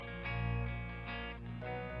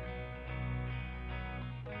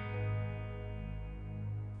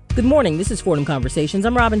Good morning. This is Fordham Conversations.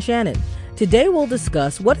 I'm Robin Shannon. Today we'll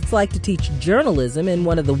discuss what it's like to teach journalism in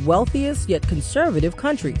one of the wealthiest yet conservative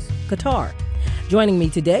countries, Qatar. Joining me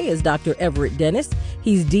today is Dr. Everett Dennis.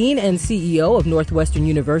 He's Dean and CEO of Northwestern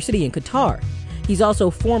University in Qatar. He's also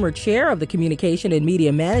former chair of the Communication and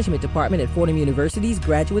Media Management Department at Fordham University's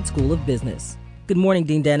Graduate School of Business. Good morning,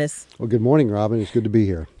 Dean Dennis. Well, good morning, Robin. It's good to be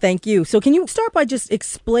here. Thank you. So can you start by just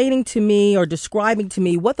explaining to me or describing to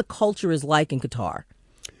me what the culture is like in Qatar?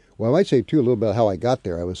 Well, I might say, too, a little bit how I got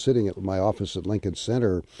there. I was sitting at my office at Lincoln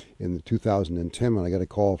Center in 2010 when I got a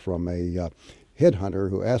call from a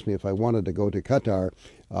headhunter who asked me if I wanted to go to Qatar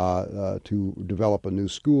to develop a new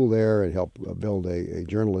school there and help build a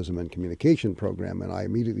journalism and communication program. And I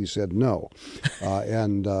immediately said no.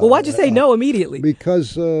 Well, why'd you say no immediately?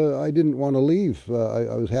 Because I didn't want to leave.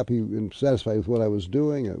 I was happy and satisfied with what I was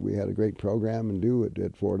doing. We had a great program and do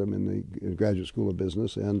at Fordham in the Graduate School of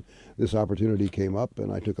Business. And this opportunity came up,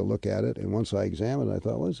 and I took a look at it. And once I examined it, I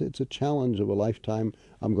thought, well, it's a challenge of a lifetime.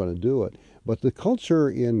 I'm going to do it. But the culture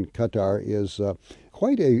in Qatar is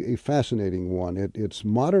quite a fascinating one. It's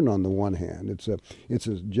modern on the one hand. It's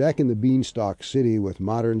a Jack and the Beanstalk city with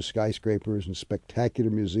modern skyscrapers and spectacular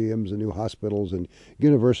museums and new hospitals and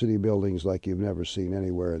university buildings like you've never seen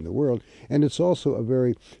anywhere in the world. And it's also a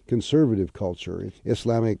very conservative culture.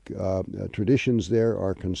 Islamic traditions there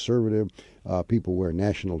are conservative. People wear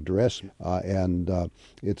national dress, and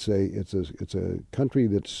it's a country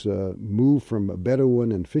that's moved from a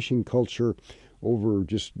Bedouin and fishing culture over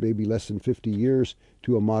just maybe less than 50 years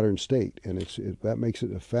to a modern state, and that makes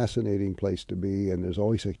it a fascinating place to be. And there's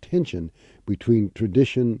always a tension between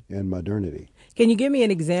tradition and modernity. Can you give me an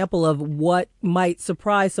example of what might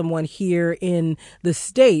surprise someone here in the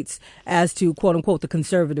States as to, quote unquote, the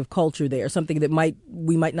conservative culture there, something that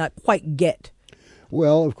we might not quite get?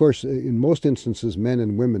 Well, of course, in most instances, men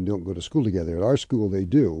and women don't go to school together. At our school, they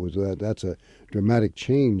do. That's a dramatic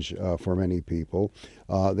change for many people.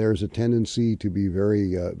 There's a tendency to be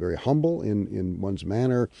very humble in one's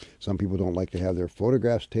manner. Some people don't like to have their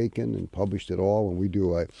photographs taken and published at all. When we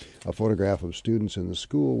do a photograph of students in the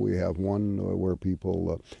school, we have one where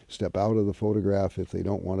people step out of the photograph if they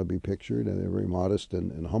don't want to be pictured, and they're very modest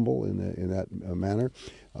and humble in that manner.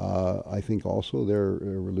 I think also there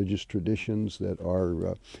are religious traditions that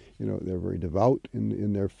are, they're very devout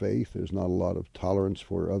in their faith. There's not a lot of tolerance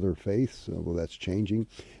for other faiths, although that's changing.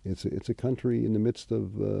 It's a country in the midst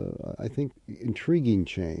of, I think, intriguing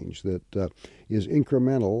change that is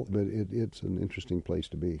incremental, but it's an interesting place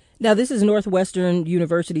to be. Now, this is Northwestern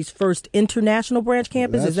University's first international branch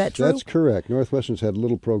campus. Is that true? That's correct. Northwestern's had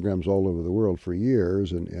little programs all over the world for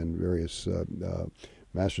years and various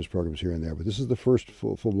master's programs here and there, but this is the first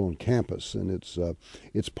full-blown campus, and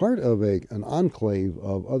it's part of an enclave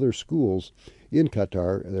of other schools in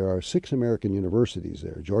Qatar. There are 6 American universities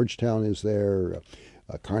there. Georgetown is there,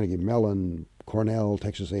 Carnegie Mellon, Cornell,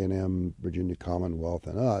 Texas A&M, Virginia Commonwealth,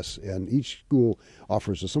 and us. And each school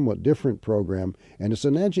offers a somewhat different program, and it's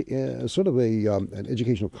an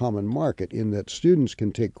educational common market in that students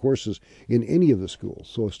can take courses in any of the schools.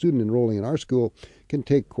 So a student enrolling in our school can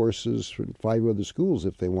take courses from 5 other schools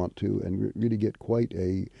if they want to, and really get quite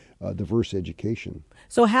a diverse education.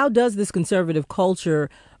 So how does this conservative culture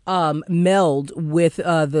meld with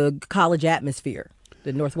the college atmosphere?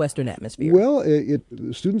 The Northwestern atmosphere? Well,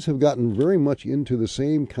 students have gotten very much into the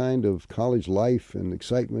same kind of college life and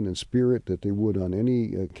excitement and spirit that they would on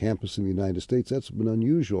any campus in the United States. That's been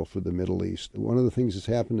unusual for the Middle East. One of the things that's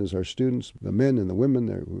happened is our students, the men and the women,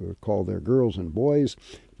 they're called their girls and boys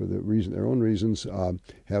for their own reasons,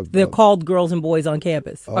 have... They're called girls and boys on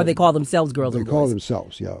campus, or they call themselves girls and boys? They call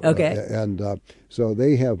themselves, yeah. Okay. So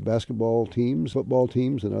they have basketball teams, football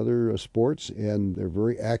teams, and other sports, and they're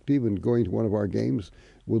very active, and going to one of our games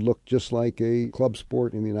would look just like a club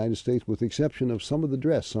sport in the United States, with the exception of some of the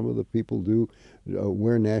dress. Some of the people do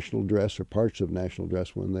wear national dress or parts of national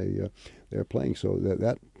dress when they're playing, so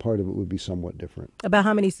that part of it would be somewhat different. About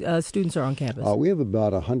how many students are on campus? We have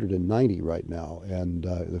about 190 right now, and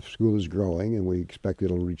the school is growing, and we expect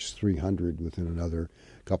it'll reach 300 within another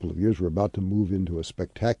couple of years. We're about to move into a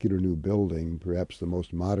spectacular new building, perhaps the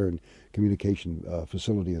most modern communication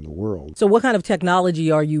facility in the world. So what kind of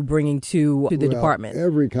technology are you bringing to the department?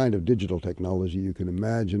 Every kind of digital technology you can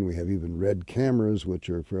imagine. We have even red cameras, which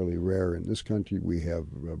are fairly rare in this country. We have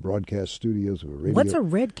broadcast studios. Radio. What's a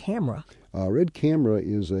red camera? Red camera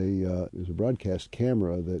is a broadcast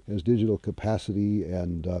camera that has digital capacity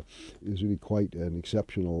and is really quite an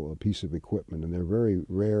exceptional piece of equipment, and they're very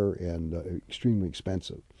rare and extremely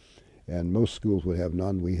expensive. And most schools would have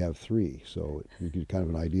none. We have 3, so you get kind of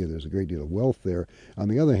an idea. There's a great deal of wealth there. On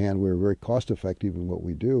the other hand, we're very cost effective in what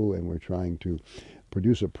we do, and we're trying to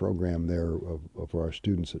produce a program there for our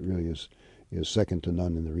students that really is second to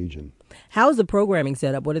none in the region. How's the programming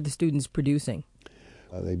set up? What are the students producing?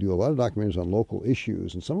 They do a lot of documentaries on local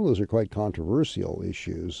issues, and some of those are quite controversial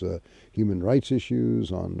issues, human rights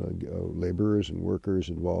issues on laborers and workers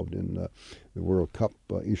involved in the World Cup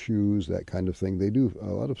issues, that kind of thing. They do a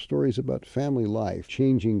lot of stories about family life,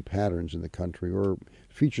 changing patterns in the country, or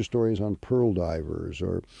feature stories on pearl divers,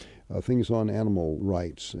 or things on animal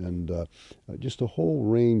rights, and just a whole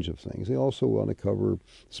range of things. They also want to cover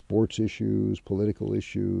sports issues, political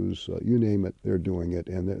issues, you name it, they're doing it.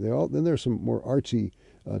 And then there's some more artsy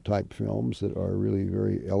type films that are really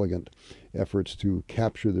very elegant efforts to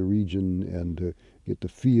capture the region and to get the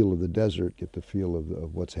feel of the desert, get the feel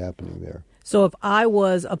of what's happening there. So if I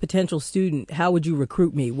was a potential student, how would you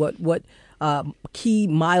recruit me? What key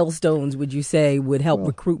milestones would you say would help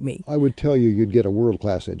recruit me? I would tell you you'd get a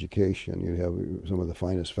world-class education. You'd have some of the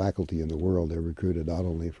finest faculty in the world. They're recruited not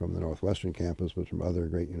only from the Northwestern campus, but from other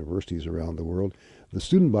great universities around the world. The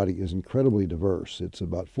student body is incredibly diverse. It's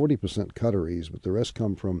about 40% Qataris, but the rest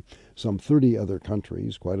come from some 30 other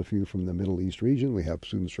countries, quite a few from the Middle East region. We have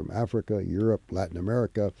students from Africa, Europe, Latin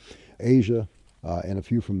America, Asia, and a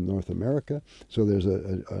few from North America. So there's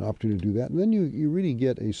an opportunity to do that. And then you really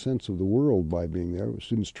get a sense of the world by being there.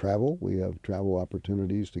 Students travel. We have travel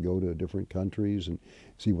opportunities to go to different countries and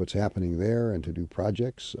see what's happening there and to do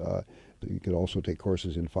projects. You could also take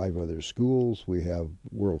courses in 5 other schools. We have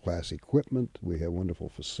world-class equipment. We have wonderful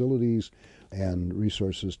facilities and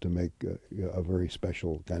resources to make a very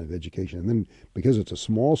special kind of education. And then because it's a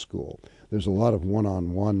small school, there's a lot of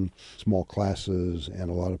one-on-one small classes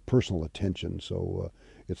and a lot of personal attention. So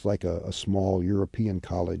it's like a small European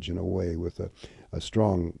college in a way, with a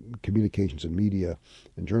strong communications and media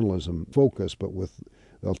and journalism focus, but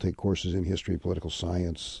they'll take courses in history, political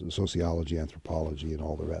science, sociology, anthropology, and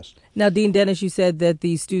all the rest. Now, Dean Dennis, you said that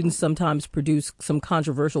these students sometimes produce some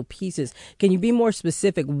controversial pieces. Can you be more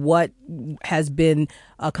specific? What has been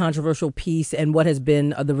a controversial piece and what has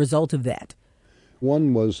been the result of that?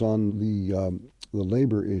 One was on the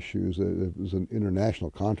labor issues. There was an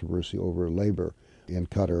international controversy over labor in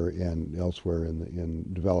Qatar and elsewhere in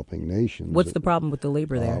developing nations. What's the problem with the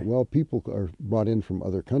labor there? Well, people are brought in from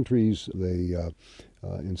other countries. They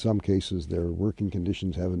in some cases, their working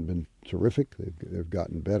conditions haven't been terrific. They've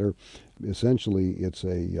gotten better. Essentially, it's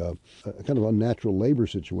a kind of unnatural labor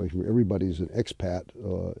situation where everybody's an expat,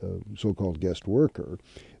 so-called guest worker.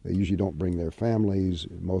 They usually don't bring their families,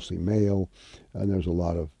 mostly male, and there's a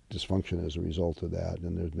lot of dysfunction as a result of that.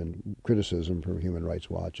 And there's been criticism from Human Rights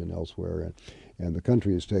Watch and elsewhere, and the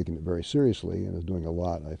country has taken it very seriously and is doing a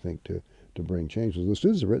lot, I think, to bring changes. The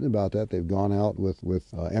students have written about that. They've gone out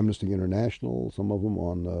with Amnesty International, some of them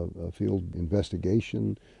on a field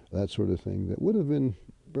investigation, that sort of thing, that would have been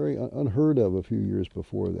very unheard of a few years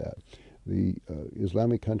before that. The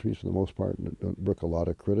Islamic countries, for the most part, don't brook a lot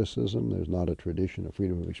of criticism. There's not a tradition of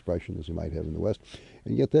freedom of expression as you might have in the West.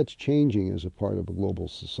 And yet that's changing as a part of a global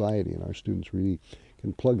society, and our students really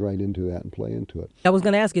can plug right into that and play into it. I was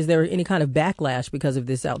going to ask, is there any kind of backlash because of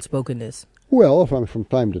this outspokenness? Well, from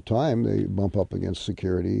time to time, they bump up against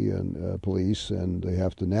security and police, and they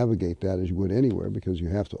have to navigate that as you would anywhere, because you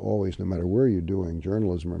have to always, no matter where you're doing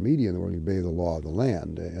journalism or media in the world, you obey the law of the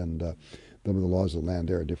land. And some of the laws of the land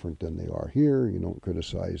there are different than they are here. You don't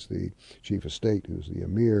criticize the chief of state, who's the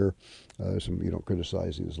emir. You don't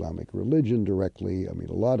criticize the Islamic religion directly. I mean,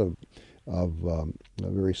 a lot of a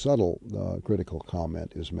very subtle critical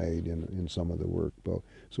comment is made in some of the work.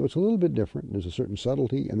 So it's a little bit different. There's a certain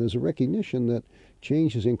subtlety, and there's a recognition that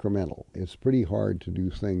change is incremental. It's pretty hard to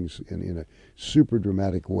do things in a super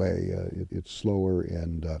dramatic way. It's slower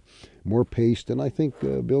and more paced, and I think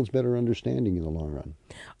builds better understanding in the long run.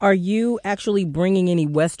 Are you actually bringing any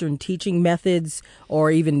Western teaching methods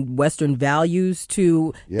or even Western values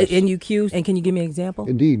to NUQ? And can you give me an example?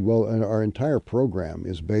 Indeed. Well, our entire program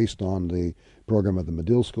is based on the program of the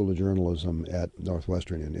Medill School of Journalism at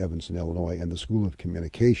Northwestern in Evanston, Illinois, and the School of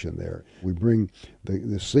Communication there. We bring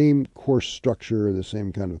the same course structure, the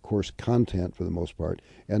same kind of course content for the most part,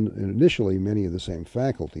 and initially many of the same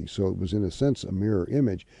faculty. So it was in a sense a mirror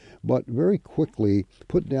image, but very quickly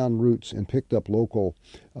put down roots and picked up local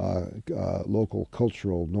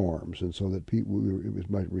cultural norms, and so that it was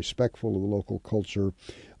respectful of the local culture,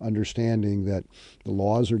 understanding that the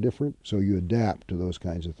laws are different, so you adapt to those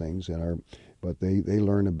kinds of things. But they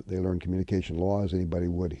learn communication law as anybody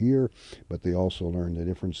would here, but they also learn the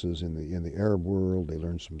differences in the Arab world. They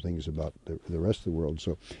learn some things about the rest of the world.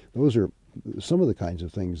 So those are some of the kinds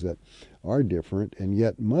of things that are different, and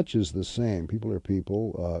yet much is the same. People are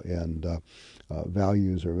people, and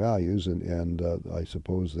values are values, and I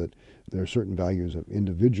suppose that there are certain values of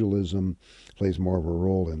individualism plays more of a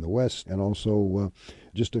role in the West, and also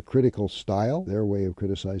just a critical style. Their way of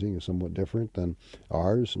criticizing is somewhat different than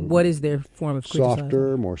ours. What is their form of criticizing?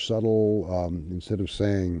 Softer, more subtle. Instead of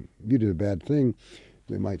saying, you did a bad thing,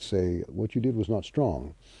 they might say, what you did was not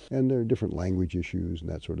strong. And there are different language issues and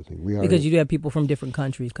that sort of thing. Because you do have people from different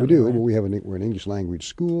countries coming. We do. Around. Well, we're an English language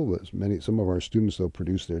school, but some of our students, though,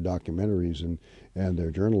 produce their documentaries and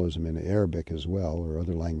their journalism in Arabic as well, or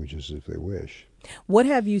other languages if they wish. What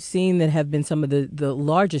have you seen that have been some of the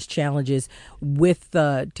largest challenges with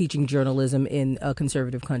teaching journalism in a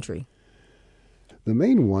conservative country? The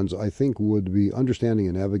main ones, I think, would be understanding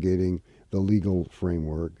and navigating the legal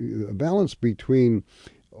framework, a balance between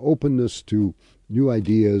openness to new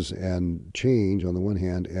ideas and change on the one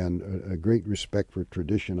hand, and a great respect for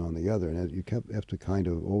tradition on the other. And you have to kind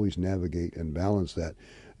of always navigate and balance that.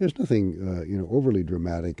 There's nothing overly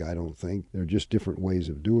dramatic, I don't think. There are just different ways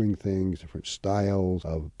of doing things, different styles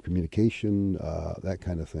of communication, that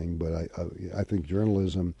kind of thing. But I think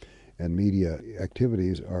journalism and media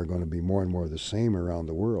activities are going to be more and more the same around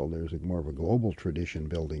the world. There's more of a global tradition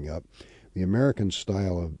building up. The American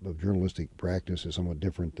style of journalistic practice is somewhat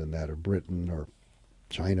different than that of Britain or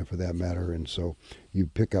China, for that matter, and so you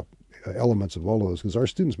pick up elements of all of those, because our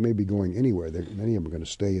students may be going anywhere. Many of them are going to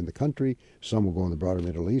stay in the country, some will go in the broader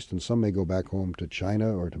Middle East, and some may go back home to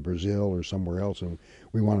China or to Brazil or somewhere else, and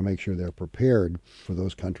we want to make sure they're prepared for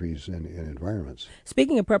those countries and environments.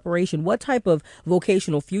 Speaking of preparation, what type of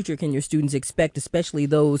vocational future can your students expect, especially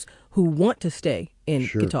those who want to stay in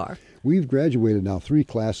Qatar? We've graduated now 3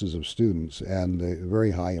 classes of students, and a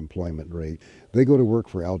very high employment rate. They go to work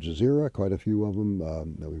for Al Jazeera, quite a few of them.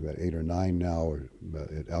 We've got 8 or 9 now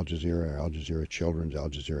at Al Jazeera Children's, Al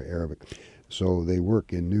Jazeera Arabic. So they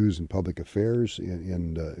work in news and public affairs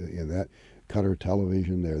in that. Qatar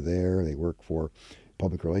Television, they're there. They work for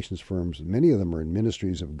public relations firms. Many of them are in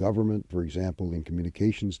ministries of government, for example, in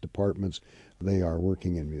communications departments. They are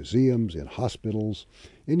working in museums, in hospitals,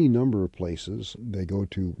 any number of places. They go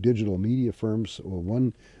to digital media firms.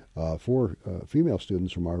 Well, 4 female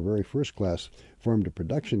students from our very first class formed a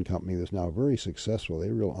production company that's now very successful.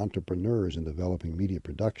 They're real entrepreneurs in developing media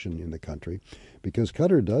production in the country, because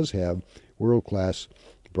Qatar does have world-class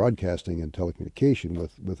broadcasting and telecommunication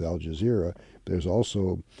with Al Jazeera. There's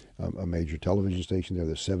also a major television station there.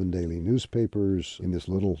 There's 7 daily newspapers in this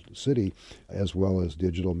little city, as well as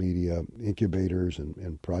digital media incubators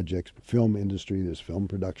and projects. Film industry, there's film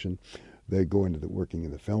production. They go into working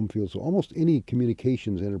in the film field. So almost any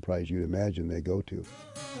communications enterprise you'd imagine they go to.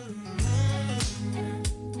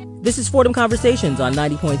 This is Fordham Conversations on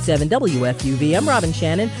 90.7 WFUV. I'm Robin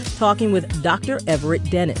Shannon, talking with Dr. Everett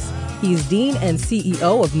Dennis. He's Dean and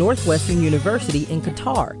CEO of Northwestern University in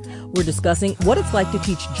Qatar. We're discussing what it's like to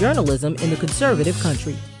teach journalism in the conservative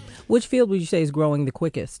country. Which field would you say is growing the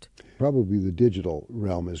quickest? Probably the digital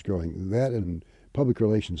realm is growing. That and public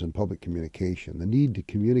relations and public communication. The need to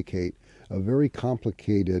communicate a very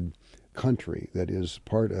complicated country that is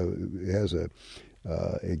has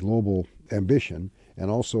a global ambition, and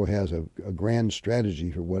also has a grand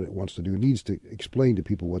strategy for what it wants to do. It needs to explain to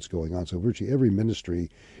people what's going on. So virtually every ministry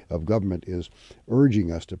of government is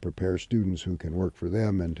urging us to prepare students who can work for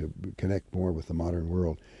them and to connect more with the modern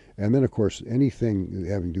world. And then, of course, anything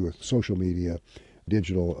having to do with social media,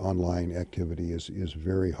 digital online activity is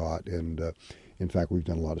very hot. And in fact, we've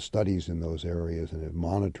done a lot of studies in those areas and have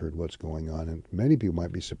monitored what's going on. And many people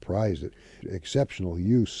might be surprised at exceptional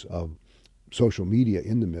use of social media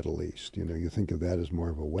in the Middle East. You think of that as more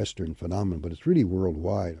of a Western phenomenon, but it's really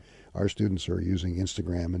worldwide. Our students are using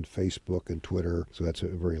Instagram and Facebook and Twitter, so that's a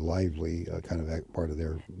very lively kind of part of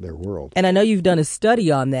their world. And I know you've done a study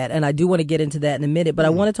on that, and I do want to get into that in a minute, but I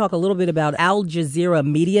want to talk a little bit about Al Jazeera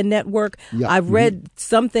Media Network. Yeah. I've read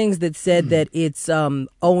some things that said that it's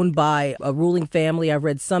owned by a ruling family. I've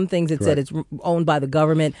read some things that said it's owned by the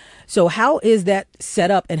government. So how is that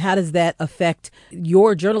set up, and how does that affect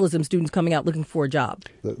your journalism students coming out looking for a job?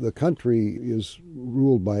 The country is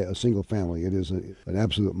ruled by a single family. It is an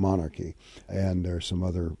absolute monarchy, and there are some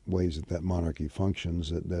other ways that monarchy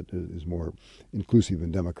functions that is more inclusive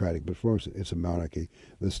and democratic, but for us it's a monarchy.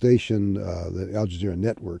 The station, the Al Jazeera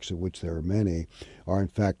networks, of which there are many, are in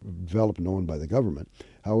fact developed and owned by the government.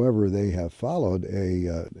 However, they have followed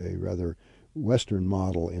a rather Western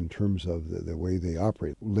model in terms of the way they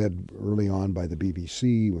operate, led early on by the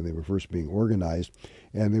BBC when they were first being organized.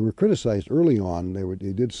 And they were criticized early on.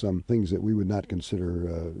 They did some things that we would not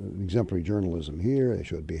consider exemplary journalism here. They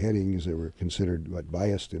showed beheadings. They were considered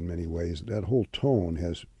biased in many ways. That whole tone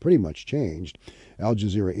has pretty much changed. Al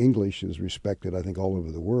Jazeera English is respected, I think, all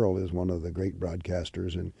over the world as one of the great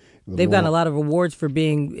broadcasters. And they've gotten a lot of awards for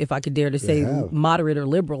being, if I could dare to say, moderate or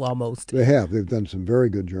liberal almost. They have. They've done some very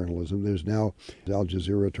good journalism. There's now Al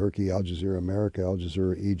Jazeera Turkey, Al Jazeera America, Al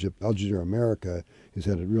Jazeera Egypt. Al Jazeera America has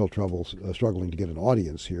had real trouble struggling to get an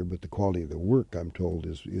audience here, but the quality of the work, I'm told,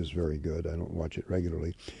 is very good. I don't watch it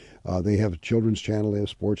regularly. They have a children's channel, they have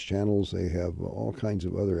sports channels, they have all kinds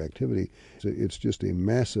of other activity. So it's just a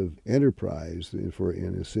massive enterprise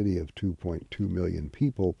in a city of 2.2 million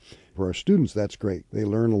people. For our students, that's great. They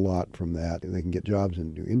learn a lot from that. They can get jobs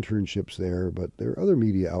and do internships there, but there are other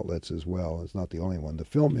media outlets as well. It's not the only one. The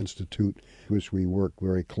Film Institute, which we work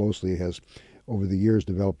very closely, has over the years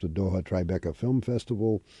developed the Doha Tribeca Film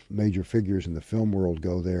Festival. Major figures in the film world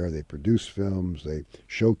go there. They produce films. They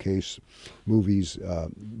showcase movies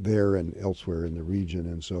there and elsewhere in the region.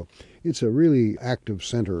 And so it's a really active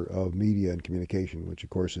center of media and communication, which, of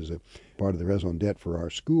course, is a part of the raison d'etre for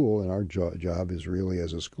our school. And our job is really,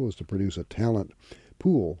 as a school, is to produce a talent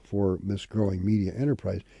pool for this growing media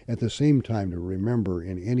enterprise. At the same time, to remember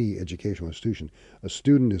in any educational institution, a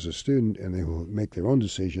student is a student and they will make their own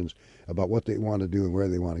decisions about what they want to do and where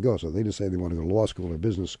they want to go. So if they decide they want to go to law school or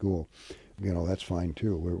business school, that's fine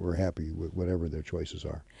too. We're happy with whatever their choices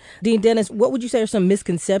are. Dean Dennis, what would you say are some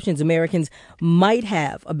misconceptions Americans might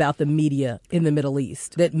have about the media in the Middle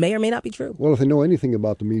East that may or may not be true? Well, if they know anything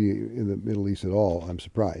about the media in the Middle East at all, I'm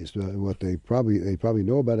surprised. What they probably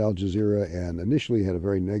know about Al Jazeera, and initially had a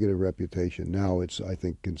very negative reputation. Now it's, I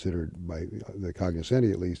think, considered by the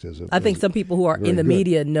cognoscenti at least as I think some people who are in the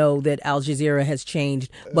media know that Al Jazeera has changed,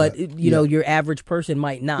 but your average person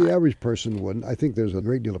might not. The average person wouldn't. I think there's a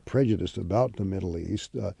great deal of prejudice about the Middle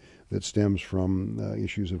East that stems from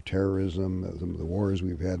issues of terrorism, some of the wars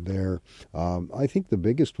we've had there. I think the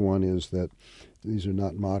biggest one is that these are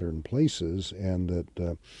not modern places, and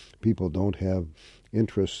that people don't have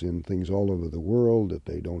interests in things all over the world, that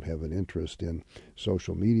they don't have an interest in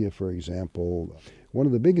social media, for example. One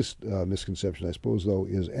of the biggest misconceptions, I suppose, though,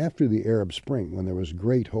 is after the Arab Spring, when there was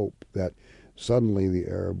great hope that suddenly the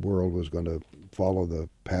Arab world was going to follow the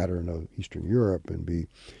pattern of Eastern Europe and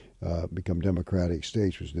become democratic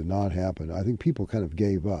states, which did not happen. I think people kind of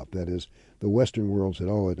gave up. That is, the Western world said,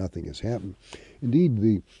 nothing has happened. Indeed,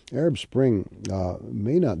 the Arab Spring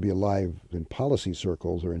may not be alive in policy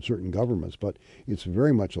circles or in certain governments, but it's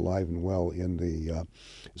very much alive and well in the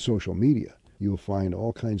social media. You'll find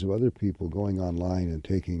all kinds of other people going online and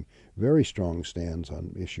taking very strong stands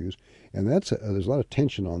on issues. And there's a lot of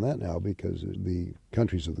tension on that now, because the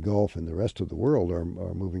countries of the Gulf and the rest of the world are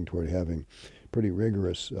moving toward having pretty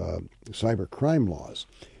rigorous cyber crime laws.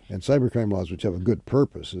 And cybercrime laws, which have a good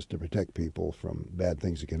purpose, is to protect people from bad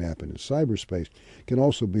things that can happen in cyberspace, can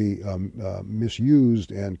also be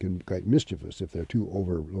misused and can be quite mischievous if they're too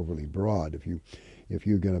overly broad. If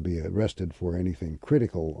you're going to be arrested for anything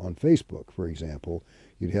critical on Facebook, for example,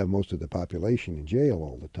 you'd have most of the population in jail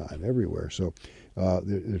all the time, everywhere. So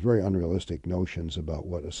there's very unrealistic notions about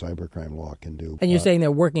what a cybercrime law can do. And you're saying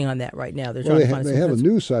they're working on that right now. They have a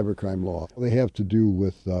new cybercrime law. They have to do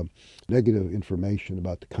with negative information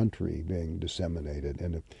about the country being disseminated.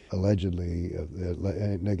 And allegedly,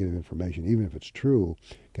 negative information, even if it's true,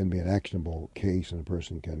 can be an actionable case and a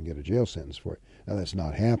person can get a jail sentence for it. Now, that's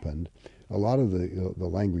not happened. A lot of the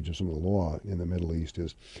language of some of the law in the Middle East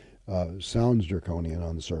sounds draconian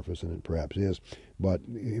on the surface, and it perhaps is, but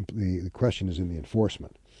the question is in the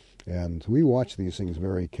enforcement. And we watch these things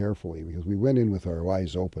very carefully, because we went in with our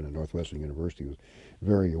eyes open, and Northwestern University was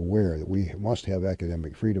very aware that we must have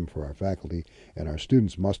academic freedom for our faculty, and our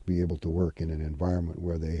students must be able to work in an environment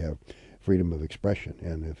where they have freedom of expression.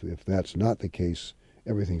 And if that's not the case,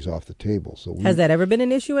 everything's off the table. So has that ever been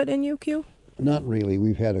an issue at NUQ? Not really.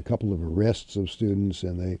 We've had a couple of arrests of students,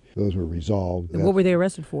 and those were resolved. What were they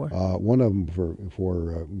arrested for? One of them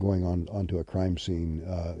for going onto a crime scene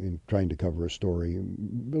in trying to cover a story, a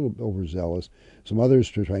little overzealous. Some others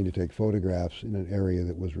for trying to take photographs in an area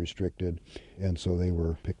that was restricted, and so they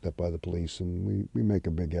were picked up by the police. And we make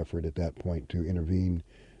a big effort at that point to intervene,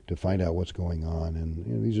 to find out what's going on.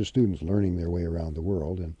 And these are students learning their way around the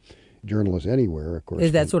world, and journalists anywhere, of course.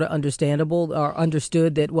 Is that sort of understandable or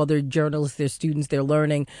understood that, well, they're journalists, they're students, they're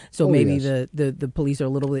learning, so maybe yes. the police are a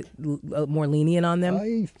little bit more lenient on them?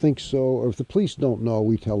 I think so. Or if the police don't know,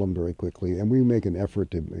 we tell them very quickly, and we make an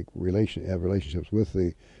effort to have relationships with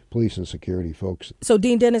the police and security folks. So,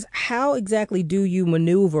 Dean Dennis, how exactly do you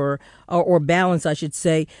maneuver or balance, I should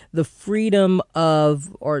say, the freedom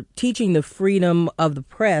of, or teaching the freedom of the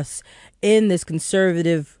press in this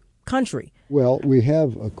conservative country? Well, we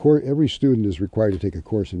have a course. Every student is required to take a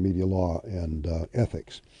course in media law and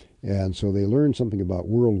ethics. And so they learn something about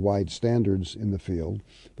worldwide standards in the field.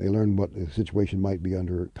 They learn what the situation might be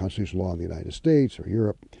under constitutional law in the United States or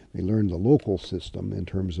Europe. They learn the local system in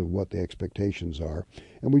terms of what the expectations are.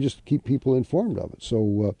 And we just keep people informed of it.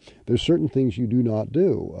 So there's certain things you do not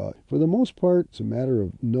do. For the most part, it's a matter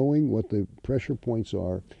of knowing what the pressure points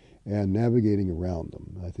are and navigating around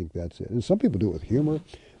them. I think that's it. And some people do it with humor.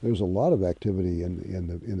 There's a lot of activity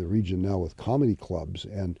in the region now with comedy clubs,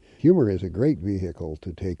 and humor is a great vehicle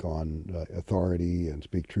to take on authority and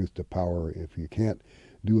speak truth to power if you can't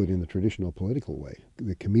do it in the traditional political way.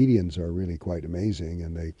 The comedians are really quite amazing,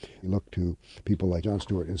 and they look to people like Jon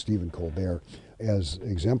Stewart and Stephen Colbert as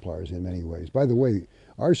exemplars in many ways. By the way,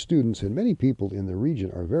 our students and many people in the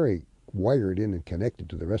region are very wired in and connected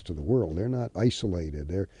to the rest of the world. They're not isolated.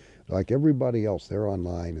 They're like everybody else. They're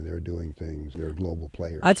online and they're doing things. They're global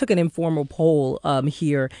players. I took an informal poll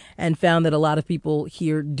here and found that a lot of people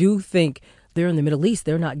here do think they're in the Middle East.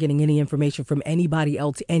 They're not getting any information from anybody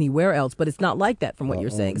else anywhere else. But it's not like that from what you're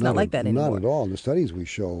saying. It's not like that anymore. Not at all. In the studies we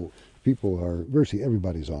show, people are virtually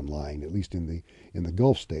everybody's online, at least in the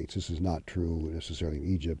Gulf states. This is not true necessarily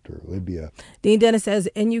in Egypt or Libya. Dean Dennis, has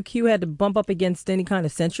NUQ had to bump up against any kind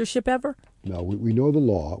of censorship ever? No, we know the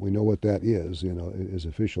law. We know what that is, is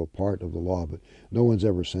official part of the law, but no one's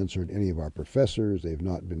ever censored any of our professors. They've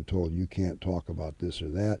not been told you can't talk about this or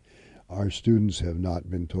that. Our students have not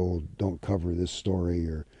been told don't cover this story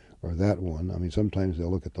or that one. I mean, sometimes they'll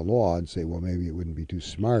look at the law and say, well, maybe it wouldn't be too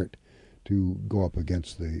smart to go up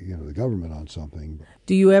against the government on something.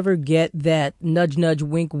 Do you ever get that nudge, nudge,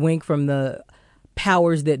 wink, wink from the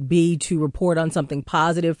powers that be to report on something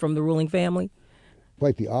positive from the ruling family?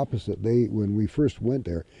 Quite the opposite. When we first went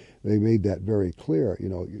there, they made that very clear. You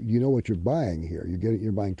know what you're buying here.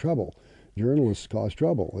 You're buying trouble. Journalists cause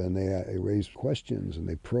trouble, and they raise questions and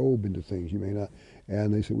they probe into things you may not.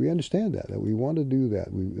 And they said, we understand that we want to do that.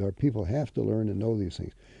 Our people have to learn and know these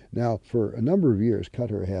things. Now, for a number of years,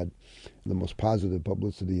 Qatar had the most positive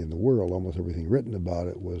publicity in the world. Almost everything written about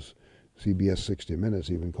it was CBS 60 Minutes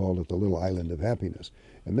even called it the little island of happiness.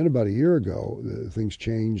 And then about a year ago, things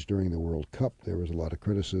changed during the World Cup. There was a lot of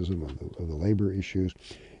criticism of the labor issues,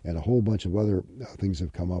 and a whole bunch of other things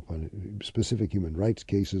have come up on specific human rights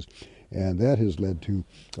cases, and that has led to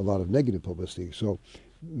a lot of negative publicity. So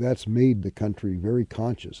that's made the country very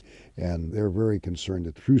conscious, and they're very concerned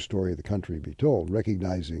that the true story of the country be told,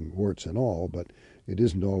 recognizing warts and all, but it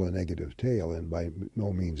isn't all a negative tale, and by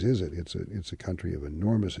no means is it. It's a country of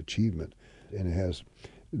enormous achievement, and it has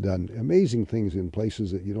done amazing things in places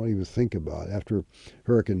that you don't even think about. After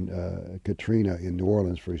Hurricane Katrina in New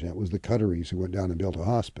Orleans, for example, it was the Qataris who went down and built a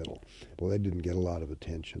hospital. Well, they didn't get a lot of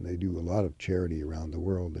attention. They do a lot of charity around the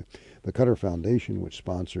world. The Qatar Foundation, which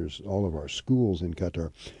sponsors all of our schools in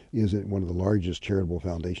Qatar, is one of the largest charitable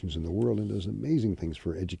foundations in the world and does amazing things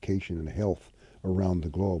for education and health around the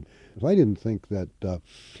globe. If I didn't think that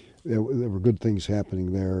there were good things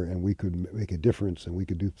happening there and we could make a difference and we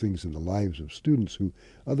could do things in the lives of students who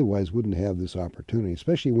otherwise wouldn't have this opportunity,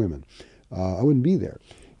 especially women, I wouldn't be there.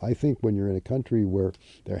 I think when you're in a country where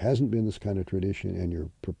there hasn't been this kind of tradition and you're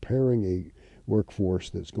preparing a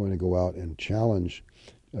workforce that's going to go out and challenge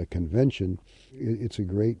a convention, it's a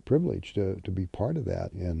great privilege to be part of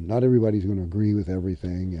that. And not everybody's going to agree with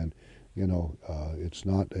everything, and it's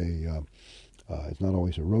not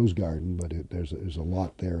always a rose garden, but there's a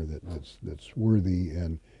lot there that's worthy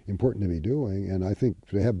and important to be doing. And I think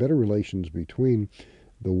to have better relations between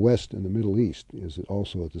the West and the Middle East is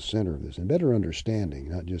also at the center of this, and better understanding,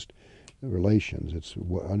 not just relations. It's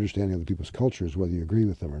understanding other people's cultures, whether you agree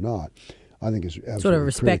with them or not. I think is absolutely sort of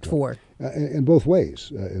respect critical. for it. In both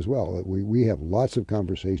ways as well. We have lots of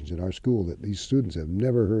conversations in our school that these students have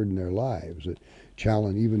never heard in their lives, that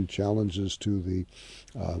even challenges to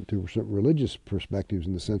certain religious perspectives,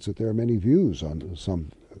 in the sense that there are many views on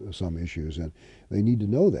some issues, and they need to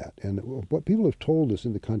know that. And what people have told us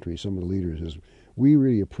in the country, some of the leaders, is we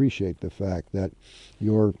really appreciate the fact that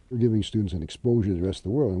you're giving students an exposure to the rest of the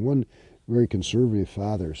world. And one very conservative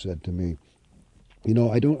father said to me,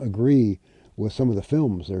 I don't agree with some of the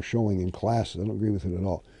films they're showing in classes. I don't agree with it at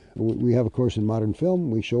all. We have a course in modern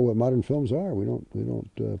film. We show what modern films are. We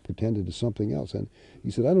don't pretend it is something else. And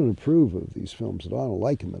he said, I don't approve of these films at all. I don't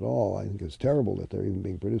like them at all. I think it's terrible that they're even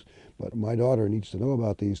being produced. But my daughter needs to know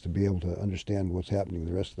about these to be able to understand what's happening in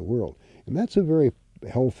the rest of the world. And that's a very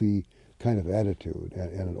healthy kind of attitude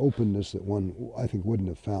and an openness that one, I think, wouldn't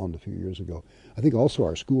have found a few years ago. I think also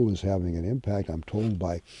our school is having an impact. I'm told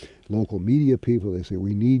by local media people, they say,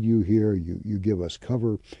 we need you here. You give us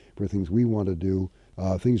cover for things we want to do.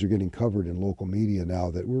 Things are getting covered in local media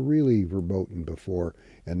now that were really verboten before,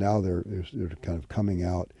 and now they're kind of coming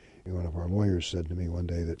out. One of our lawyers said to me one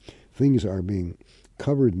day that things are being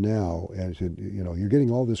covered now, and said, you're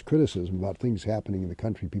getting all this criticism about things happening in the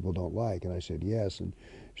country people don't like. And I said, yes. And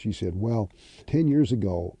she said, well, 10 years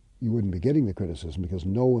ago, you wouldn't be getting the criticism because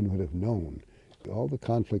no one would have known. All the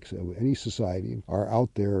conflicts of any society are out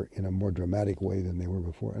there in a more dramatic way than they were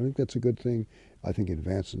before. I think that's a good thing. I think it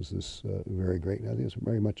advances this very greatly. I think it's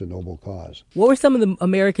very much a noble cause. What were some of the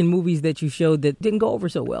American movies that you showed that didn't go over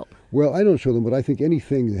so well? Well, I don't show them, but I think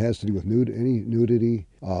anything that has to do with any nudity,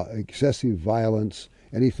 excessive violence,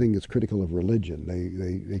 anything that's critical of religion,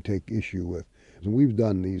 they take issue with. And we've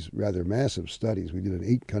done these rather massive studies. We did an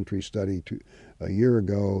 8-country study a year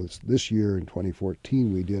ago. This year, in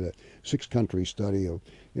 2014, we did a 6-country study of,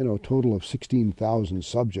 a total of 16,000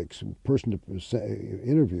 subjects, personal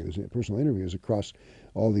interviews across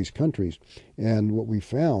all these countries. And what we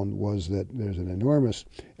found was that there's an enormous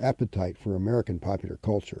appetite for American popular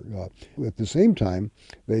culture. At the same time,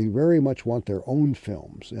 they very much want their own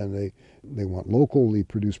films, and they want locally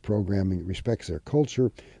produced programming that respects their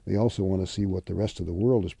culture. They also want to see what the rest of the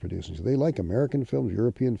world is producing. So they like American films,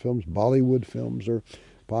 European films, Bollywood films are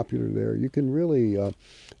popular there. You can really,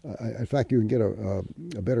 in fact, you can get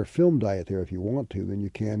a better film diet there if you want to than you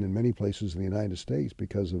can in many places in the United States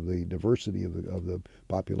because of the diversity of the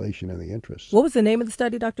population and the interests. What was the name of the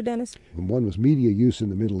study, Dr. Dennis? One was media use in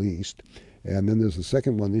the Middle East. And then there's the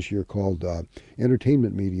second one this year called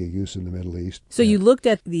entertainment media use in the Middle East. So you looked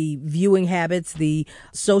at the viewing habits, the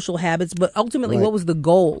social habits, but ultimately What was the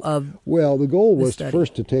goal of Well, the goal was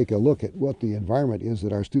first to take a look at what the environment is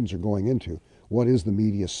that our students are going into. What is the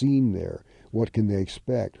media scene there? What can they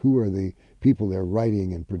expect? Who are the people they're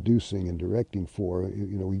writing and producing and directing for?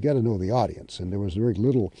 We got to know the audience. And there was very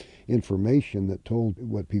little information that told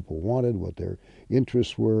what people wanted, what their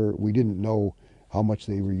interests were. We didn't know how much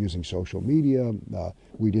they were using social media.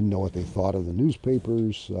 We didn't know what they thought of the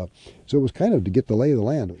newspapers. So it was kind of to get the lay of the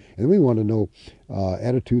land. And we wanted to know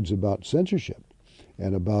attitudes about censorship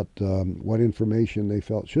and about what information they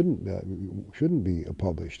felt shouldn't be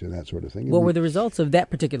published and that sort of thing. What were the results of that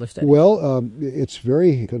particular study? Well, it's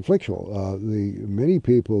very conflictual. Many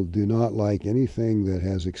people do not like anything that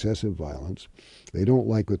has excessive violence. They don't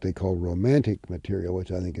like what they call romantic material,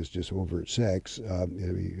 which I think is just overt sex,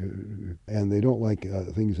 and they don't like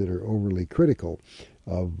things that are overly critical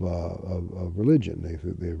of religion.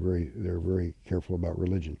 They're very careful about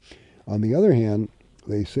religion. On the other hand,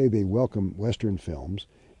 they say they welcome Western films,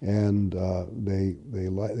 and they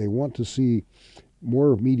want to see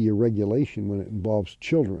more media regulation when it involves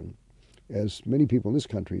children, as many people in this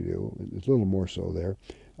country do. It's a little more so there.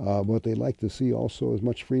 But they like to see also as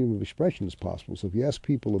much freedom of expression as possible. So if you ask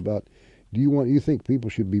people about, do you think people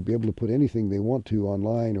should be able to put anything they want to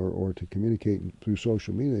online or to communicate through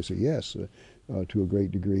social media? They say yes, to a great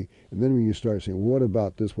degree. And then when you start saying, what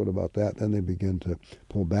about this, what about that, then they begin to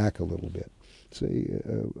pull back a little bit. It's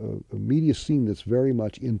a media scene that's very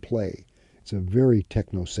much in play. It's a very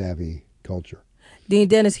techno-savvy culture. Dean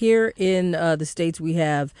Dennis, here in the States, we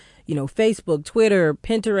have, Facebook, Twitter,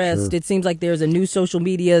 Pinterest. Sure. It seems like there's a new social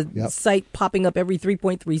media site popping up every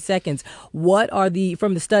 3.3 seconds. What are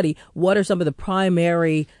from the study, what are some of the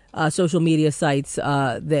primary social media sites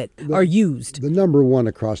that are used? The number one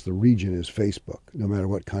across the region is Facebook. No matter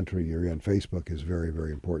what country you're in, Facebook is very,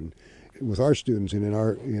 very important. With our students and in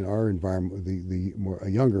our environment, the more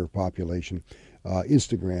younger population,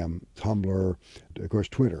 Instagram, Tumblr, of course,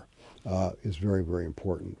 Twitter. Is very, very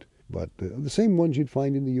important. But the same ones you'd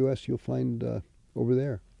find in the U.S., you'll find over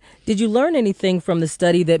there. Did you learn anything from the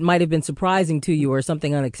study that might have been surprising to you or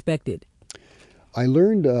something unexpected? I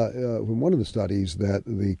learned from one of the studies that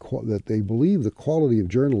they believe the quality of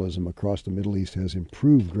journalism across the Middle East has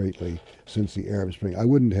improved greatly since the Arab Spring. I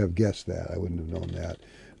wouldn't have guessed that. I wouldn't have known that.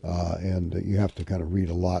 And you have to kind of read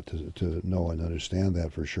a lot to know and understand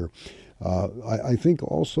that for sure. I think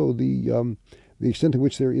also the extent to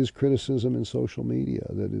which there is criticism in social media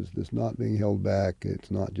that is not being held back. It's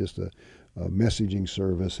not just a messaging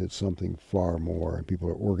service. It's something far more, and people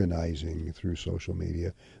are organizing through social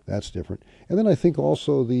media. That's different. And then I think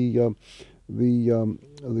also the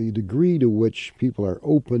the degree to which people are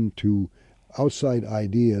open to outside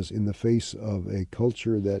ideas in the face of a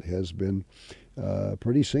culture that has been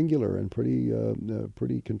pretty singular and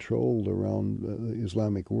pretty controlled around the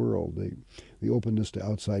Islamic world. The openness to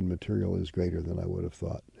outside material is greater than I would have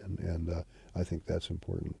thought, and I think that's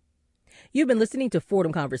important. You've been listening to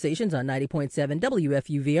Fordham Conversations on 90.7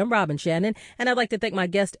 WFUV. I'm Robin Shannon, and I'd like to thank my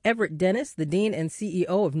guest, Everett Dennis, the Dean and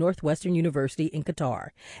CEO of Northwestern University in Qatar.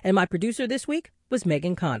 And my producer this week was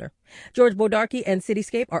Megan Connor. George Bodarky and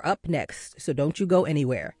Cityscape are up next, so don't you go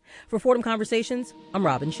anywhere. For Fordham Conversations, I'm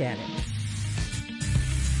Robin Shannon.